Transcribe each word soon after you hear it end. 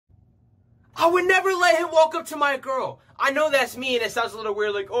I would never let him walk up to my girl. I know that's me and it sounds a little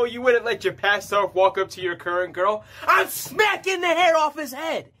weird, like, oh, you wouldn't let your past self walk up to your current girl? I'm smacking the hair off his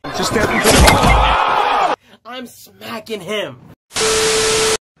head. Just that. I'm smacking him.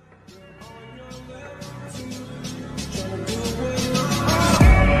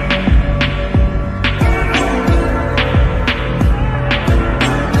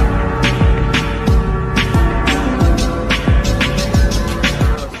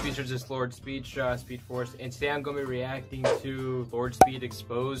 This Lord Speed Speed Force, and today I'm gonna be reacting to Lord Speed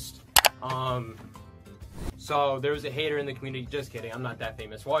Exposed. So there was a hater in the community. Just kidding, I'm not that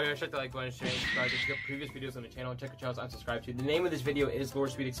famous. While you're check the like button, share, and subscribe to get previous videos on the channel, and check the channels I'm subscribed to. The name of this video is Lord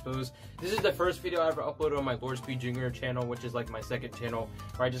Speed Exposed. This is the first video I ever uploaded on my Lord Speed Jr. channel, which is like my second channel,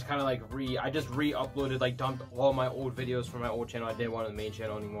 where I just kind of like re-uploaded, like dumped all my old videos from my old channel. I didn't want the main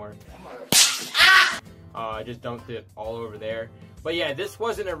channel anymore. I just dumped it all over there. But yeah, this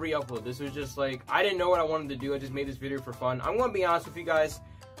wasn't a re-upload. This was just like, I didn't know what I wanted to do. I just made this video for fun. I'm gonna be honest with you guys.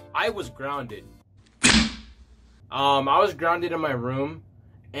 I was grounded. I was grounded in my room,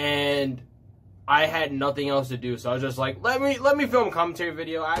 and I had nothing else to do. So I was just like, let me film a commentary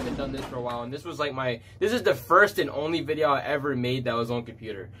video. I haven't done this for a while, and this was like this is the first and only video I ever made that was on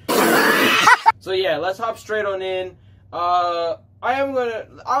computer. So yeah, let's hop straight on in. I'll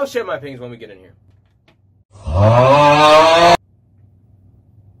share my opinions when we get in here.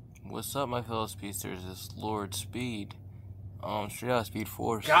 What's up, my fellow speedsters? It's Lord Speed. Straight out of Speed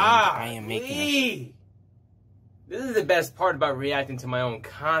Force. God, I am making this is the best part about reacting to my own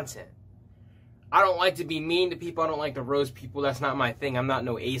content. I don't like to be mean to people. I don't like to roast people. That's not my thing. I'm not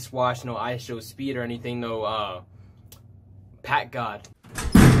no Ace Wash, no I Show Speed or anything. No Pat God.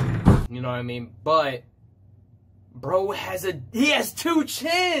 You know what I mean? But bro he has two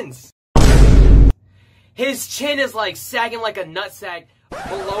chins. His chin is like sagging like a nutsack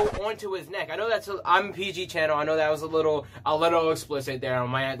below onto his neck. I know I'm a PG channel. I know that was a little explicit there. I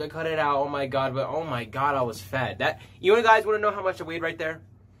might have to cut it out. Oh my god, but oh my god, I was fat. You guys want to know how much I weighed right there?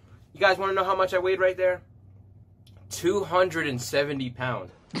 You guys want to know how much I weighed right there? 270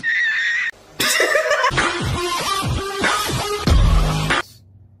 pounds.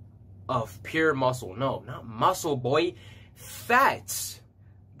 Of pure muscle. No, not muscle, boy. Fats.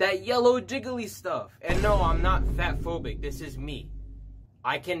 That yellow jiggly stuff. And no, I'm not fat phobic. This is me.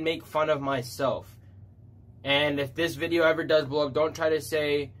 I can make fun of myself. And if this video ever does blow up, don't try to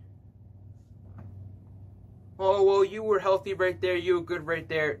say, oh, well, you were healthy right there, you were good right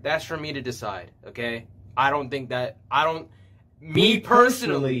there. That's for me to decide, okay? Me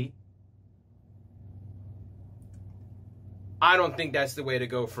personally, I don't think that's the way to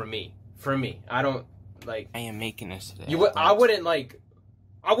go for me. I don't, like... I am making this today. I wouldn't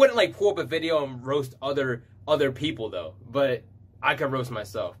pull up a video and roast other people though, but I could roast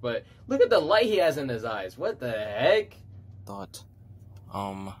myself. But look at the light he has in his eyes. What the heck? Thought,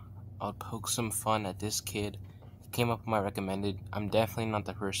 I'll poke some fun at this kid. Came up with my recommended. I'm definitely not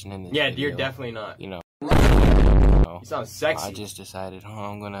the person in this video. You're definitely not. You know. You sound sexy. I just decided,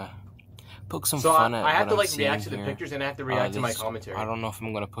 I'm gonna poke some fun at. I have to like react to the pictures and I have to react to my commentary. I don't know if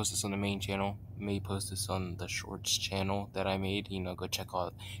I'm gonna post this on the main channel. Maybe post this on the shorts channel that I made. You know, go check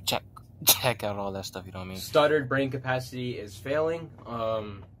out all that stuff. You know what I mean? Stuttered brain capacity is failing.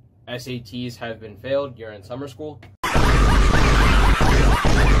 SATs have been failed. You're in summer school.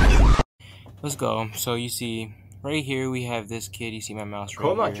 Let's go. So you see, right here we have this kid. You see my mouse right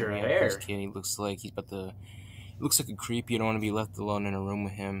Comb out here. your hair. This kid, he looks like he's about to. Looks like a creep. You don't want to be left alone in a room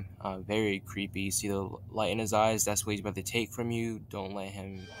with him. Very creepy. You see the light in his eyes. That's what he's about to take from you. Don't let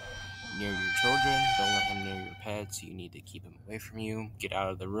him near your children. Don't let him near your pets. You need to keep him away from you. Get out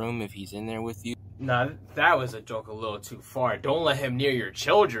of the room if he's in there with you. Nah, that was a joke a little too far. Don't let him near your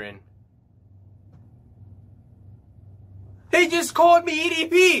children. He just called me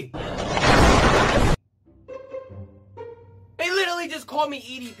EDP. He literally just called me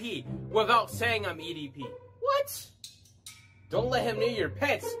EDP without saying I'm EDP. What? Don't let him near your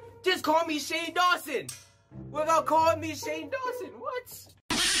pets. Just call me Shane Dawson without calling me Shane Dawson. What?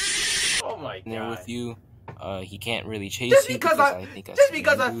 Oh my god. There with you, he can't really chase just you because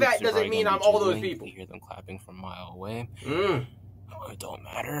I'm fat doesn't mean I'm all those people. You hear them clapping from a mile away. Oh, it don't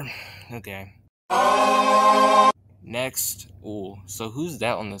matter. Okay. Next. Oh, so who's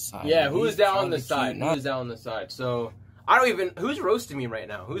that on the side? Yeah, who's that on the side? Who's that on the side? So who's roasting me right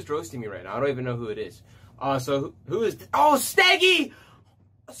now? Who's roasting me right now? I don't even know who it is. So who is? Oh, Steggy!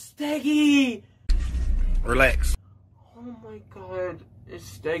 Steggy! Relax. Oh my god,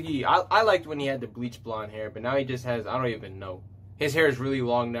 it's Steggy. I liked when he had the bleach blonde hair, but now he just has, I don't even know. His hair is really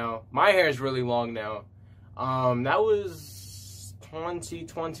long now. My hair is really long now. That was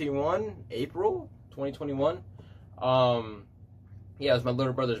 2021, April 2021. Yeah, it was my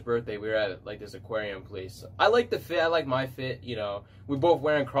little brother's birthday. We were at like this aquarium place. I like the fit. I like my fit. You know, we both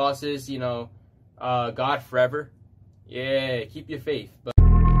wearing crosses. You know, God forever. Yeah, keep your faith.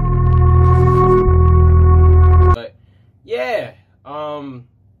 But yeah, how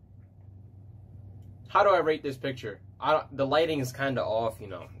do I rate this picture? The lighting is kind of off. You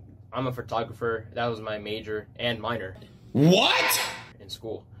know, I'm a photographer. That was my major and minor. What? In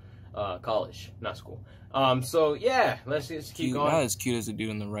school, college, not school. So yeah, let's just keep going. Not as cute as the dude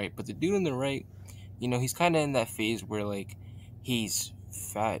on the right, but the dude on the right, you know, he's kind of in that phase where like he's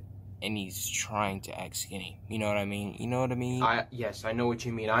fat and he's trying to act skinny. You know what I mean? You know what I mean? Yes, I know what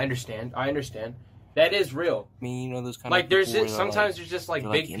you mean. I understand. That is real. I mean, you know those kind like of there's just, like, sometimes there's just like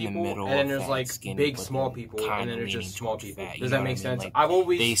big people, and then there's like skinny, big small people, and then there's just small people. Does that make sense? Like, I've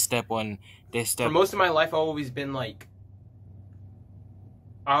always for most of my life I've always been like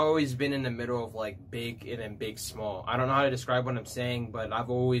in the middle of like big and then big small. I don't know how to describe what I'm saying, but I've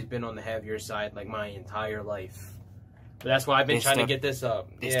always been on the heavier side like my entire life. But that's why I've been trying to get this up.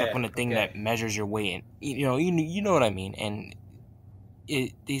 They step on a thing that measures your weight, and you know what I mean, and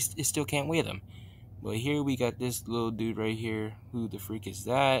it still can't weigh them. But here we got this little dude right here. Who the freak is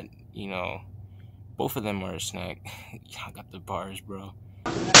that? You know, both of them are a snack. I got the bars, bro.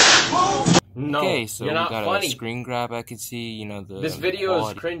 No, okay, so you're not we got funny. A screen grab. I could see, you know, this video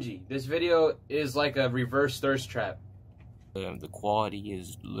is cringy. This video is like a reverse thirst trap. The quality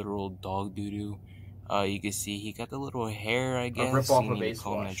is literal dog doo doo. You can see he got the little hair, I guess. A rip off a base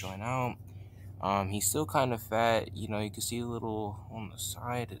comb that wash. joint out. He's still kind of fat. You know, you can see a little on the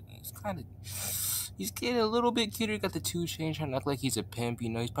side. It's kind of. He's getting a little bit cuter. He got the 2 chain, trying to act like he's a pimp. You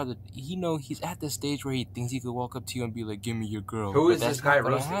know, he's at the stage where he thinks he could walk up to you and be like, "Give me your girl." Who is this guy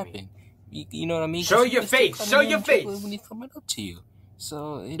roasting me? You know what I mean? Show your face. Show your face. When he's coming up to you.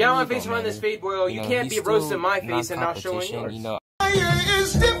 So get on my face around this fade boil. You can't be roasting my face and not showing yours. You know,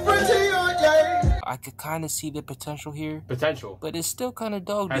 I could kind of see the potential here. Potential. But it's still kind of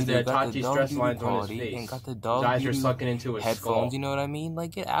dog has duty. the Itachi stress lines on his face. And got the dog his eyes are sucking into his headphones, skull. You know what I mean?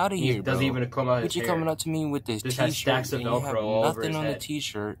 Like, get out of here, bro. Doesn't even come out his But you're coming up to me with this just t-shirt has stacks of and you have Velcro all over nothing his on head. the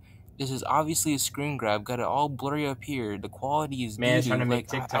t-shirt. This is obviously a screen grab. Got it all blurry up here. The quality is man trying to make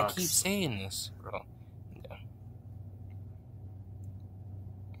TikToks. I keep saying this, bro. Yeah.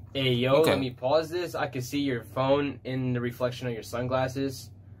 Hey, yo, let me pause this. I can see your phone in the reflection of your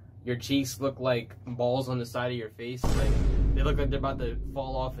sunglasses. Your cheeks look like balls on the side of your face. Like they look like they're about to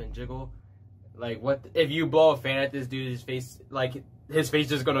fall off and jiggle. Like what? If you blow a fan at this dude, his face, like his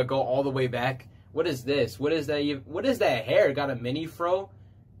face is gonna go all the way back. What is this? What is that? What is that hair? Got a mini fro?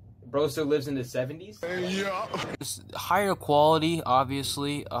 Bro still lives in the 70s. Yeah. It's higher quality,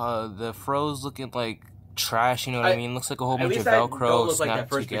 obviously. The fro's looking like trash, you know what I mean? Looks like a whole bunch of Velcro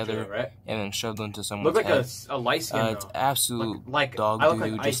snapped together right? and then shoved into someone's head. Look like a light skin. It's absolute like dog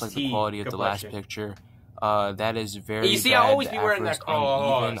doo-doo, just like the quality of the last picture. That is very you see, bad. I always be wearing that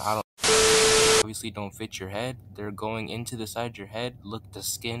cross. Obviously don't fit your head. They're going into the side of your head. Look, the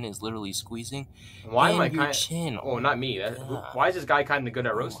skin is literally squeezing. Why am I your chin? Oh, not me. Why is this guy kind of good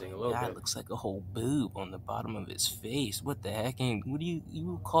at roasting a little bit? That looks like a whole boob on the bottom of his face. What the heck? And what do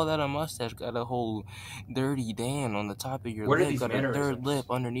you call that a mustache? Got a whole dirty Dan on the top of your lip. Got a third lip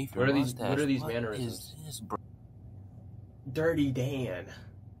underneath your mustache. What are these mannerisms? What is this, bro? Dirty Dan.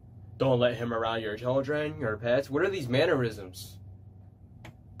 Don't let him around your children, your pets. What are these mannerisms?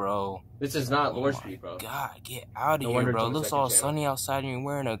 Bro. This is not Lord Street, bro. God, get out of here, bro. It looks all sunny outside and you're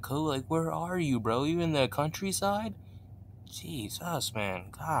wearing a coat. Like, where are you, bro? You in the countryside? Jesus, man.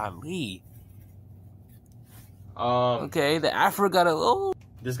 Golly. Okay, the Afro got a little...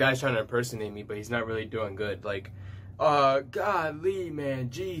 This guy's trying to impersonate me, but he's not really doing good. Like, golly, man.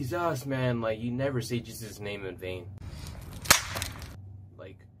 Jesus, man. Like, you never say Jesus' name in vain.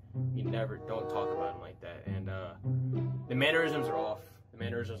 Like, you never... Don't talk about him like that. And, the mannerisms are off.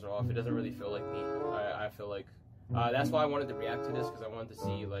 It doesn't really feel like me. I feel like that's why I wanted to react to this, because I wanted to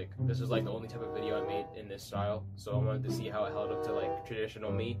see, like, this is like the only type of video I made in this style, so I wanted to see how it held up to like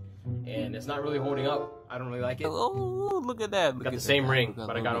traditional me, and it's not really holding up. I don't really like it. Oh, look at that! Got the same ring,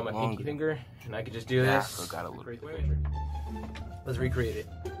 but I got it on my pinky finger, and I could just do this. Got a little bit. Let's recreate it.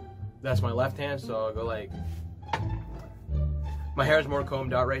 That's my left hand, so I'll go like. My hair is more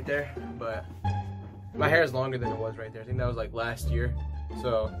combed out right there, but my hair is longer than it was right there. I think that was like last year.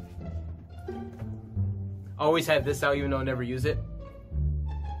 So, I always have this out even though I never use it.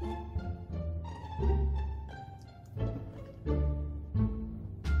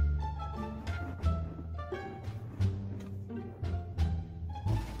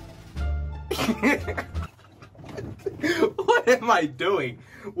 What am I doing?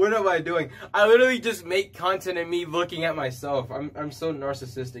 What am I doing? I literally just make content of me looking at myself. I'm so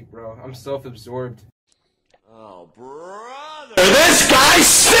narcissistic, bro. I'm self-absorbed. Oh, brother. This guy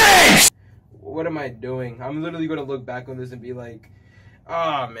stinks! What am I doing? I'm literally gonna look back on this and be like,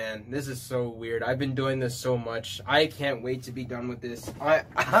 oh man, this is so weird. I've been doing this so much. I can't wait to be done with this.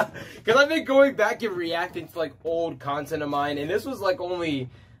 Because I've been going back and reacting to like old content of mine, and this was like only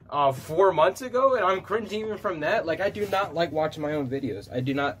 4 months ago, and I'm cringing even from that. Like, I do not like watching my own videos. I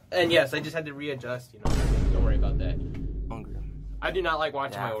do not. And yes, I just had to readjust. You know, don't worry about that. Longer. I do not like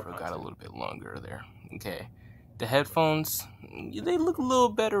watching my own content. content. Got a little bit longer there. Okay. The headphones, they look a little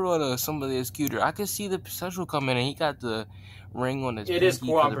better on somebody that's cuter. I could see the Central coming in. He got the ring on his pinky. It is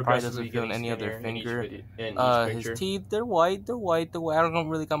cool. I'm probably doesn't feel any other finger. His teeth, they're white. I don't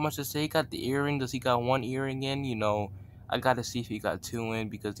really got much to say. He got the earring. Does he got one earring in? You know, I gotta see if he got two in,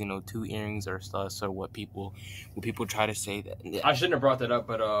 because you know 2 earrings are sus, or what people try to say that. Yeah. I shouldn't have brought that up,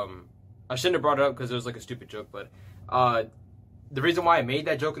 but I shouldn't have brought it up because it was like a stupid joke. But the reason why I made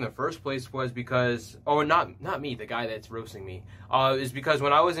that joke in the first place was because, oh, not me, the guy that's roasting me, is because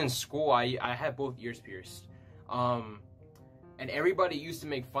when I was in school, I had both ears pierced, and everybody used to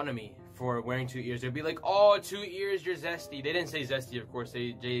make fun of me for wearing 2 ears. They'd be like, oh, 2 ears, you're zesty. They didn't say zesty, of course.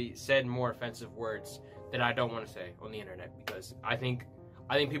 They said more offensive words that I don't want to say on the internet, because I think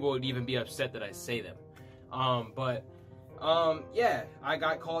people would even be upset that I say them. Yeah, I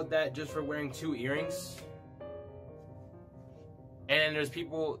got called that just for wearing 2 earrings. And there's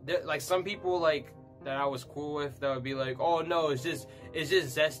people, like some people like that I was cool with, that would be like, oh no, it's just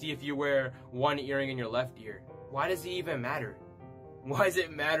zesty if you wear 1 earring in your left ear. Why does it even matter? Why does it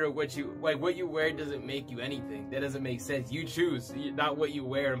matter what you wear? Doesn't make you anything. That doesn't make sense. You choose, not what you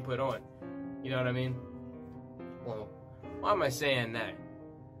wear and put on. You know what I mean? Well, why am I saying that?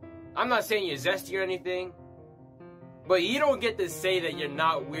 I'm not saying you're zesty or anything, but you don't get to say that you're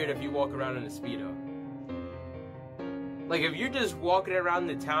not weird if you walk around in a Speedo. Like, if you're just walking around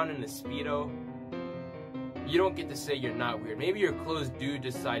the town in a Speedo, you don't get to say you're not weird. Maybe your clothes do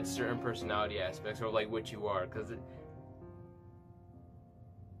decide certain personality aspects, or like what you are, because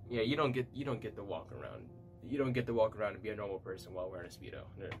yeah, you don't get to walk around. You don't get to walk around and be a normal person while wearing a Speedo.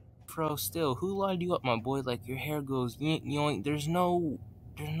 Yeah. Bro, still, who lined you up, my boy? Like, your hair goes, there's no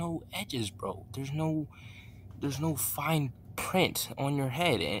edges, bro. There's no fine print on your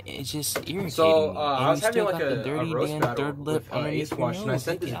head, and it's just irritating. So, and I was having like a a roast battle with Ace Wash, and I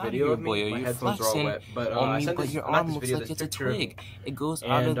sent this video of me. My headphones are all wet, but I sent this, your arm looks like it's a twig. It goes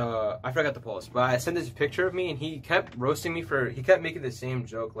out of... And I forgot to post, but I sent this picture of me, and he kept roasting me he kept making the same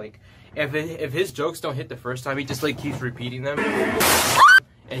joke. Like, if his jokes don't hit the first time, he just like keeps repeating them,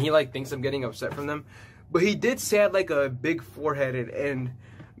 and he like thinks I'm getting upset from them. But he did say I had like a big forehead, and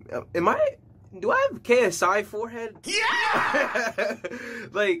do I have KSI forehead? Yeah!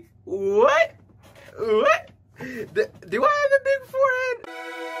 Like, what? What? Do I have a big forehead?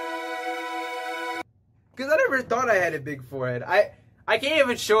 Because I never thought I had a big forehead. I can't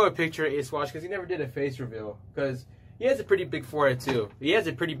even show a picture of Ace Watch because he never did a face reveal. Because he has a pretty big forehead too. He has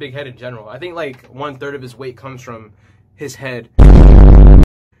a pretty big head in general. I think like 1/3 of his weight comes from his head.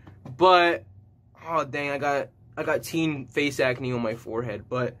 But, oh dang, I got teen face acne on my forehead.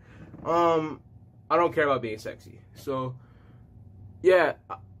 But, I don't care about being sexy. So, yeah,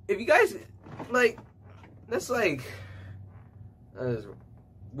 if you guys, like, that's like,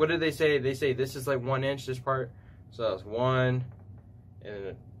 what did they say? They say this is like 1 inch, this part. So that's 1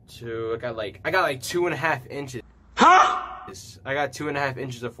 and 2. I got like 2.5 inches. Huh? I got 2.5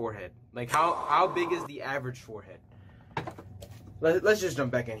 inches of forehead. Like, how big is the average forehead? Let's just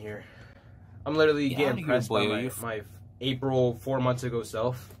jump back in here. I'm literally getting pressed by my April 4 months ago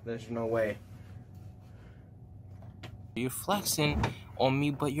self. There's no way. You're flexing on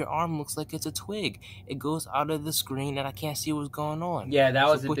me, but your arm looks like it's a twig. It goes out of the screen and I can't see what's going on. Yeah, that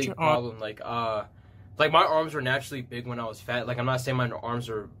was a big problem. Like my arms were naturally big when I was fat. Like, I'm not saying my arms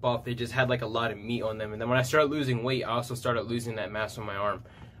were buff. They just had like a lot of meat on them. And then when I started losing weight, I also started losing that mass on my arm.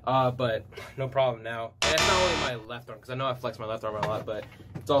 But no problem now. And it's not only my left arm, because I know I flex my left arm a lot, but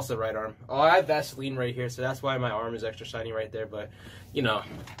it's also right arm. Oh, I have Vaseline right here, so that's why my arm is extra shiny right there. But, you know,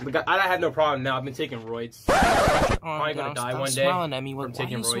 I have no problem now. I've been taking roids. I'm probably going to die one day at me. from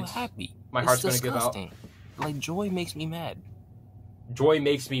taking roids. So happy? My heart's going to give out. Like, joy makes me mad. Joy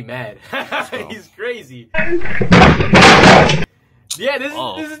makes me mad. He's crazy. Yeah, this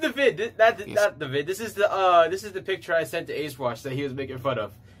is the vid. Not the vid. This is the picture I sent to Ace Wash that he was making fun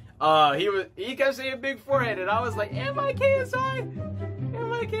of. He kept saying big forehead, and I was like, am I KSI?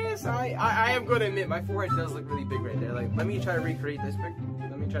 Am I KSI? I am going to admit my forehead does look really big right there. Like, let me try to recreate this picture.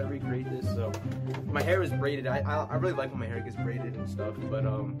 Let me try to recreate this. So my hair is braided. I really like when my hair gets braided and stuff. But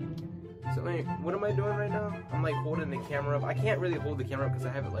so like, what am I doing right now? I'm like holding the camera up. I can't really hold the camera up because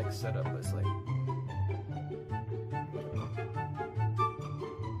I have it like set up. But it's like.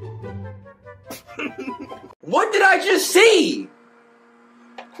 What did I just see?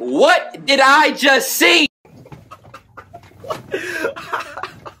 What did I just see?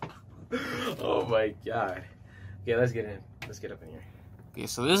 Oh my god. Okay, let's get in. Let's get up in here. Okay,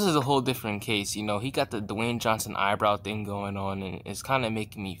 so this is a whole different case. You know, he got the Dwayne Johnson eyebrow thing going on, and it's kind of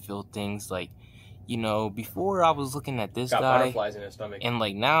making me feel things like, you know, before I was looking at this Got guy, butterflies in his stomach. and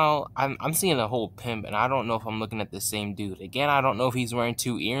like now I'm seeing a whole pimp, and I don't know if I'm looking at the same dude. Again, I don't know if he's wearing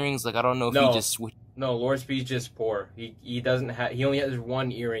 2 earrings. Like, I don't know if he just switched. No, Lord Speed's just poor. He doesn't have. He only has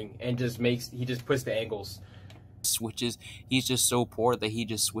 1 earring, and he just puts the angles. Switches. He's just so poor that he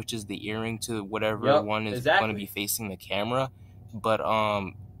just switches the earring to whatever one is going to be facing the camera. But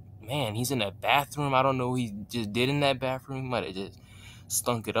man, he's in that bathroom. I don't know what he just did in that bathroom. Might have just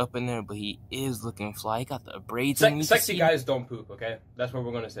stunk it up in there, but he is looking fly. He got the braids. Sexy guys don't poop. Okay, that's what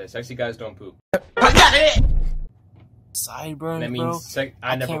we're gonna say. Sexy guys don't poop. Sideburns, that means bro.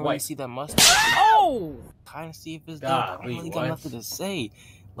 I can't really see that mustache. Oh, kind of see if it's there. I really got nothing to say.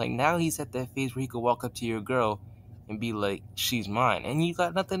 Like, now he's at that phase where he could walk up to your girl and be like, "She's mine," and you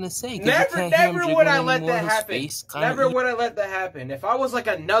got nothing to say. Never would I let that happen. Never would I let that happen. If I was like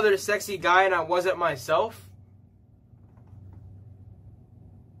another sexy guy and I wasn't myself,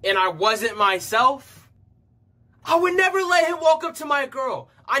 I would never let him walk up to my girl.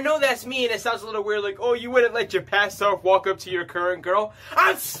 I know that's me, and it sounds a little weird, like, oh, you wouldn't let your past self walk up to your current girl.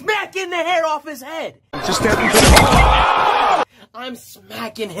 I'm smacking the hair off his head. I'm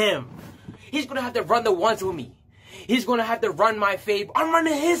smacking him. He's gonna have to run the ones with me. He's gonna have to run my fade. I'm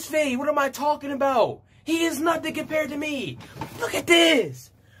running his fade. What am I talking about? He is nothing compared to me. Look at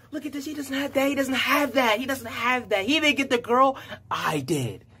this. Look at this. He doesn't have that. He doesn't have that. He doesn't have that. He didn't get the girl. I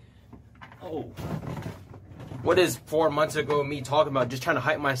did. Oh. What is 4 months ago me talking about just trying to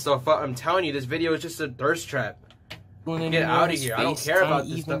hype myself up? I'm telling you, this video is just a thirst trap. Get out of here. I don't care about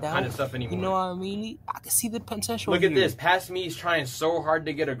this kind of stuff anymore. You know what I mean? I can see the potential. Look at this. Past me is trying so hard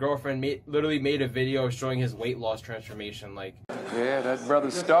to get a girlfriend. Literally made a video showing his weight loss transformation. Like, yeah, that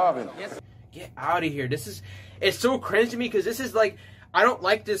brother's starving. Get out of here. It's so cringe to me because this is like, I don't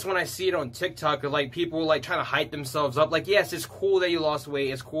like this when I see it on TikTok, or like people like trying to hype themselves up. Like, yes, it's cool that you lost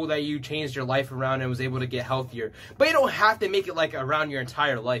weight. It's cool that you changed your life around and was able to get healthier. But you don't have to make it like around your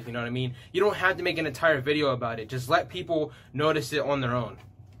entire life. You know what I mean? You don't have to make an entire video about it. Just let people notice it on their own.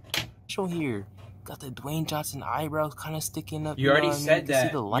 Show here. Got the Dwayne Johnson eyebrows kind of sticking up. You already said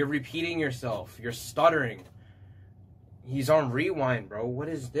that. You're repeating yourself. You're stuttering. He's on rewind, bro. What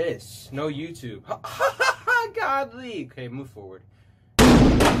is this? No YouTube. Godly. Okay, move forward.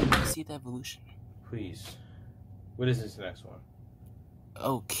 See the evolution. Please. What is this next one?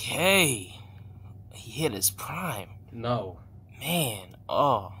 Okay. He hit his prime. No. Man.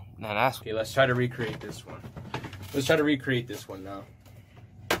 Oh. Now that's... Okay, let's try to recreate this one. Let's try to recreate this one now.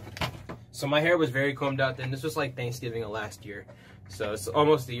 So my hair was very combed out then. This was like Thanksgiving of last year. So it's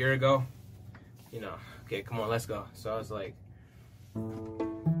almost a year ago. You know. Okay, come on, let's go. So I was like...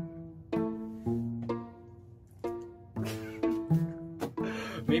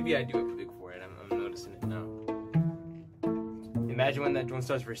 Maybe I do it big for it. I'm noticing it now. Imagine when that joint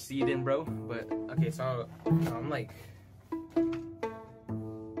starts receding, bro. But, okay, so I'm like...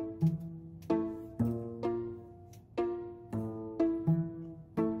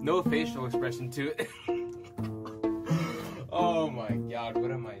 No facial expression to it. Oh my god,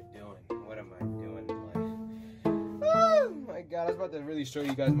 what am I doing? What am I doing in life? Oh my god, I was about to really show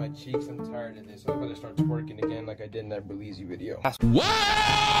you guys my cheeks. I'm tired of this. I'm about to start twerking again like I did in that Belize video. Whoa! That's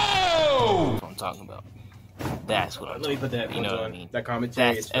what I'm talking about. That's what I'm talking about. Let me put that, you know what I mean? That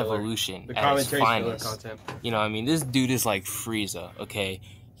commentary That's is filler. evolution. The commentary is filler content. You know what I mean? This dude is like Frieza, okay?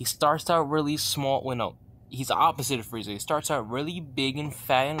 He starts out really small. Well, no. He's the opposite of Frieza. He starts out really big and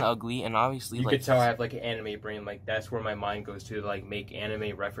fat and ugly, and obviously, you could tell I have like an anime brain. Like, that's where my mind goes to like make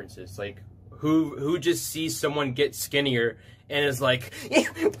anime references. Like, who just sees someone get skinnier and is like,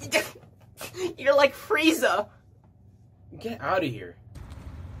 you're like Frieza. Get out of here.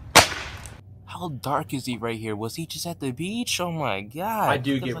 How dark is he right here? Was he just at the beach? Oh my god. I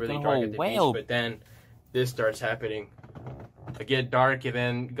do get really dark at the beach, but then this starts happening. I get dark and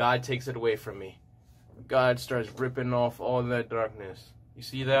then God takes it away from me. God starts ripping off all that darkness. You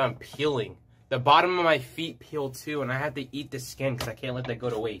see that? I'm peeling. The bottom of my feet peel too, and I have to eat the skin because I can't let that go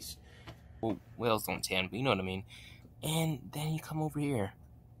to waste. Well, whales don't tan, but you know what I mean. And then you come over here.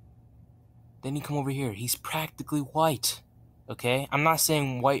 He's practically white. Okay? I'm not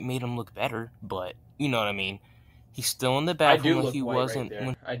saying white made him look better, but you know what I mean. He's still in the bathroom when he wasn't.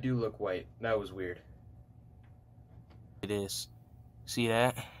 Right, I do look white. That was weird. It is. See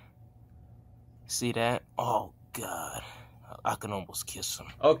that? See that? Oh, God. I can almost kiss him.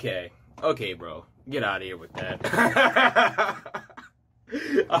 Okay. Okay, bro. Get out of here with that.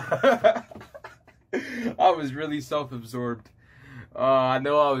 I was really self-absorbed. I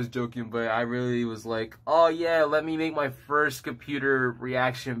know I was joking, but I really was like, oh yeah, let me make my first computer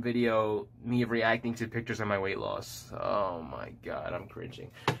reaction video, me reacting to pictures of my weight loss. Oh my god, I'm cringing.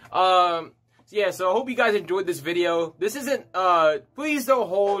 Yeah, so I hope you guys enjoyed this video. This isn't, please don't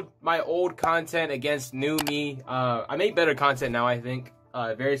hold my old content against new me. I make better content now, I think.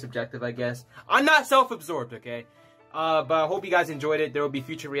 Very subjective, I guess. I'm not self-absorbed, okay? But I hope you guys enjoyed it. There will be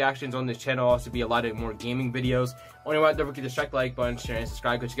future reactions on this channel. Also be a lot of more gaming videos. Only one, don't forget to strike the like button, share, and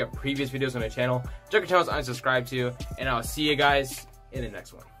subscribe because you got previous videos on the channel. Check your channels unsubscribe to, and I'll see you guys in the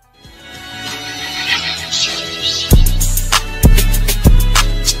next one.